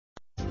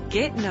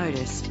Get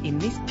noticed in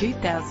this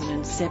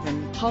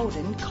 2007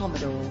 Holden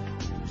Commodore.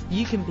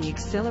 You can be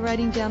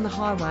accelerating down the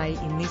highway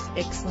in this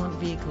excellent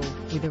vehicle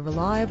with a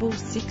reliable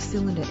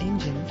 6-cylinder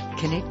engine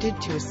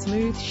connected to a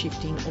smooth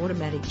shifting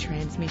automatic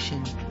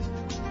transmission.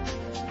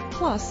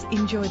 Plus,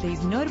 enjoy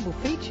these notable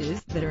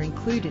features that are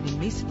included in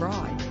this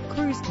ride: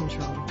 cruise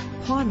control,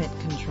 climate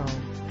control,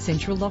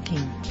 central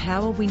locking,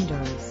 power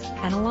windows,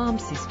 an alarm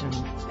system,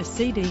 a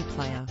CD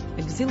player,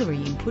 auxiliary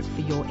input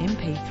for your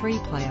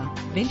MP3 player,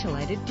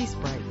 ventilated disc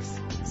brakes,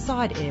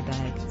 side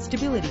airbag,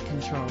 stability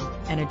control,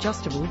 an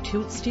adjustable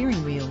tilt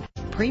steering wheel.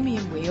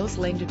 Premium wheels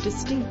lend a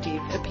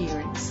distinctive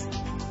appearance.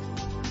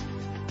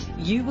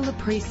 You will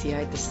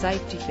appreciate the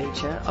safety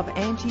feature of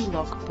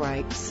anti-lock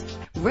brakes.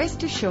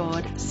 Rest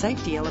assured,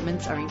 safety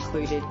elements are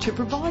included to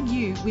provide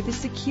you with a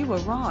secure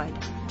ride.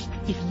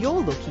 If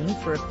you're looking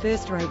for a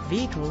first-rate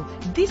vehicle,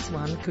 this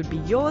one could be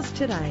yours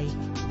today.